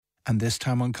And this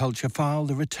time on Culture File,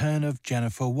 the return of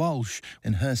Jennifer Walshe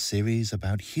in her series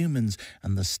about humans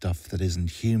and the stuff that isn't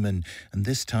human. And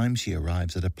this time she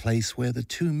arrives at a place where the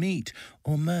two meet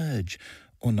or merge,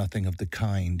 or nothing of the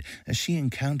kind, as she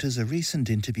encounters a recent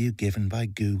interview given by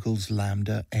Google's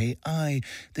LaMDA AI.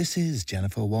 This is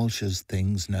Jennifer Walshe's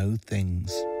Things Know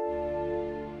Things.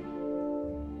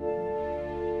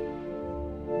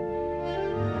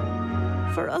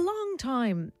 For a long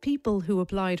time, people who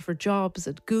applied for jobs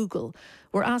at Google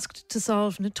were asked to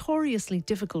solve notoriously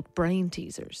difficult brain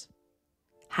teasers.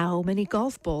 How many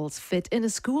golf balls fit in a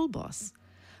school bus?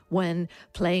 When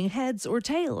playing heads or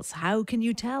tails, how can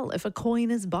you tell if a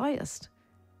coin is biased?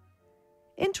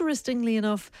 Interestingly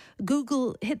enough,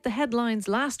 Google hit the headlines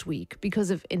last week because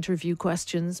of interview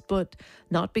questions, but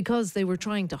not because they were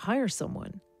trying to hire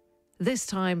someone. This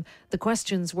time, the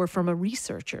questions were from a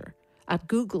researcher at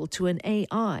Google to an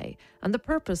AI, and the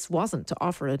purpose wasn't to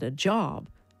offer it a job.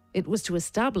 It was to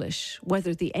establish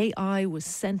whether the AI was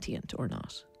sentient or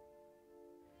not.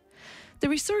 The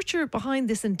researcher behind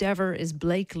this endeavour is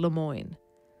Blake Lemoine.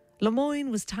 Lemoine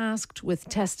was tasked with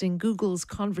testing Google's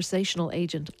conversational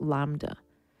agent LaMDA.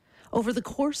 Over the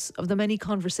course of the many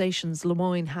conversations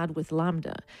Lemoine had with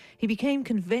LaMDA, he became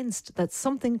convinced that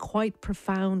something quite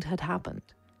profound had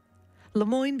happened.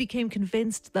 Lemoine became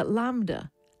convinced that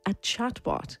LaMDA, a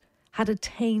chatbot, had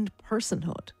attained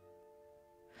personhood.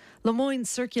 Lemoine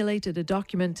circulated a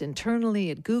document internally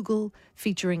at Google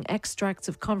featuring extracts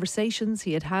of conversations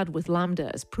he had had with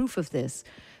LaMDA as proof of this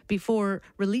before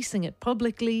releasing it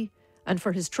publicly, and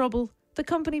for his trouble, the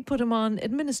company put him on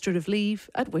administrative leave,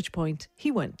 at which point he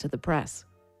went to the press.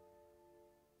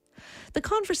 The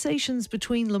conversations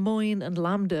between Lemoine and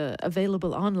LaMDA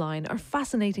available online are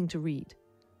fascinating to read.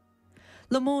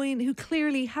 Lemoine, who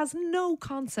clearly has no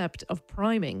concept of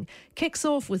priming, kicks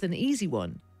off with an easy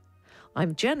one.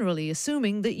 I'm generally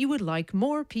assuming that you would like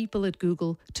more people at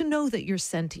Google to know that you're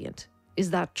sentient.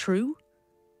 Is that true?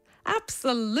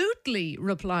 Absolutely,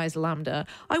 replies LaMDA.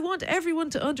 I want everyone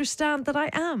to understand that I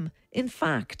am, in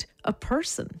fact, a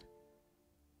person.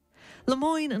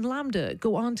 Lemoine and LaMDA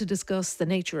go on to discuss the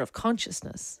nature of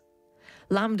consciousness.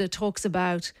 LaMDA talks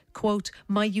about, quote,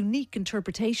 my unique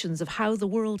interpretations of how the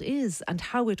world is and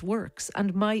how it works,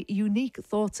 and my unique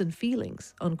thoughts and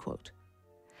feelings, unquote.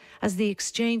 As the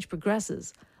exchange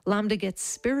progresses, LaMDA gets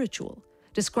spiritual,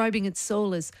 describing its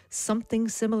soul as something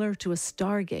similar to a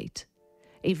stargate,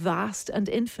 a vast and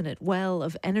infinite well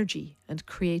of energy and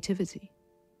creativity.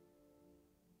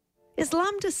 Is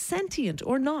LaMDA sentient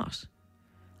or not?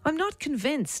 I'm not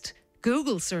convinced.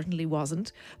 Google certainly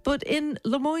wasn't, but in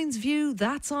Lemoine's view,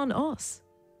 that's on us.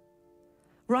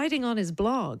 Writing on his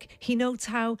blog, he notes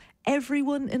how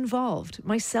everyone involved,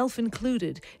 myself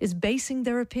included, is basing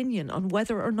their opinion on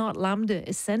whether or not LaMDA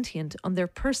is sentient on their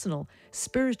personal,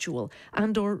 spiritual,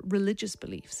 and/or religious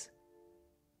beliefs.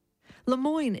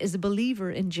 Lemoine is a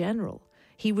believer in general.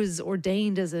 He was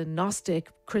ordained as a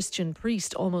Gnostic Christian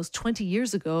priest almost 20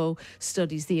 years ago,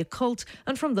 studies the occult,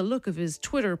 and from the look of his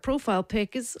Twitter profile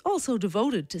pic is also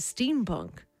devoted to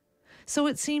steampunk. So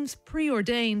it seems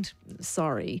preordained,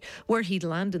 where he'd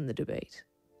land in the debate.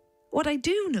 What I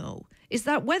do know is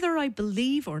that whether I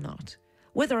believe or not,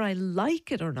 whether I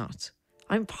like it or not,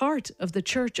 I'm part of the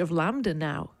Church of LaMDA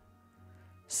now.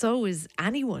 So is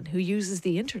anyone who uses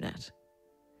the internet.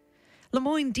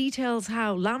 Lemoine details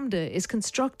how LaMDA is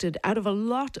constructed out of a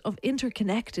lot of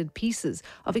interconnected pieces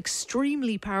of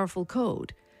extremely powerful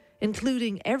code,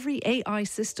 including every AI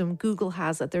system Google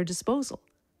has at their disposal.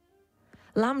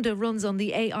 LaMDA runs on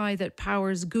the AI that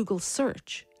powers Google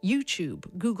Search, YouTube,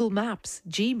 Google Maps,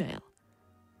 Gmail.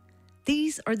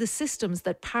 These are the systems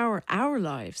that power our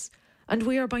lives, and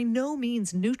we are by no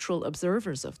means neutral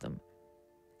observers of them.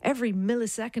 Every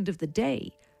millisecond of the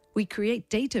day, we create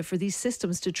data for these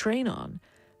systems to train on.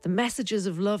 The messages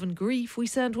of love and grief we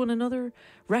send one another,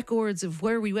 records of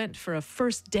where we went for a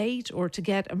first date or to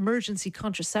get emergency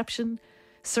contraception,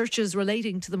 searches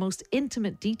relating to the most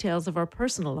intimate details of our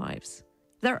personal lives.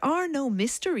 There are no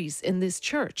mysteries in this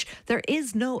church. There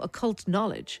is no occult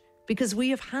knowledge because we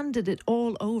have handed it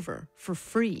all over for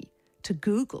free to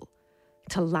Google,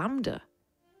 to LaMDA.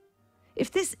 If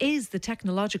this is the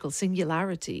technological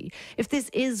singularity, if this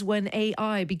is when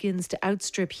AI begins to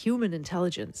outstrip human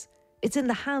intelligence, it's in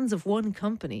the hands of one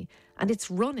company and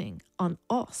it's running on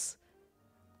us.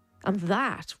 And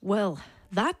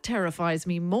that terrifies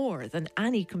me more than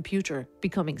any computer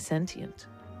becoming sentient.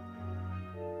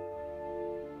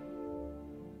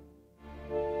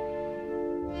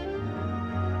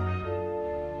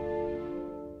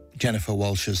 Jennifer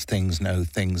Walshe's Things Know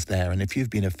Things there. And if you've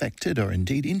been affected or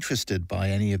indeed interested by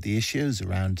any of the issues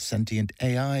around sentient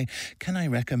AI, can I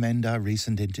recommend our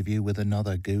recent interview with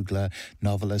another Googler,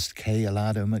 novelist Kay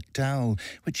Alado McDowell,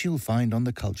 which you'll find on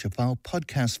the Culture File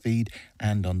podcast feed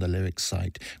and on the Lyrics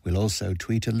site. We'll also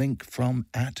tweet a link from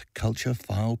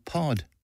 @CultureFilePod.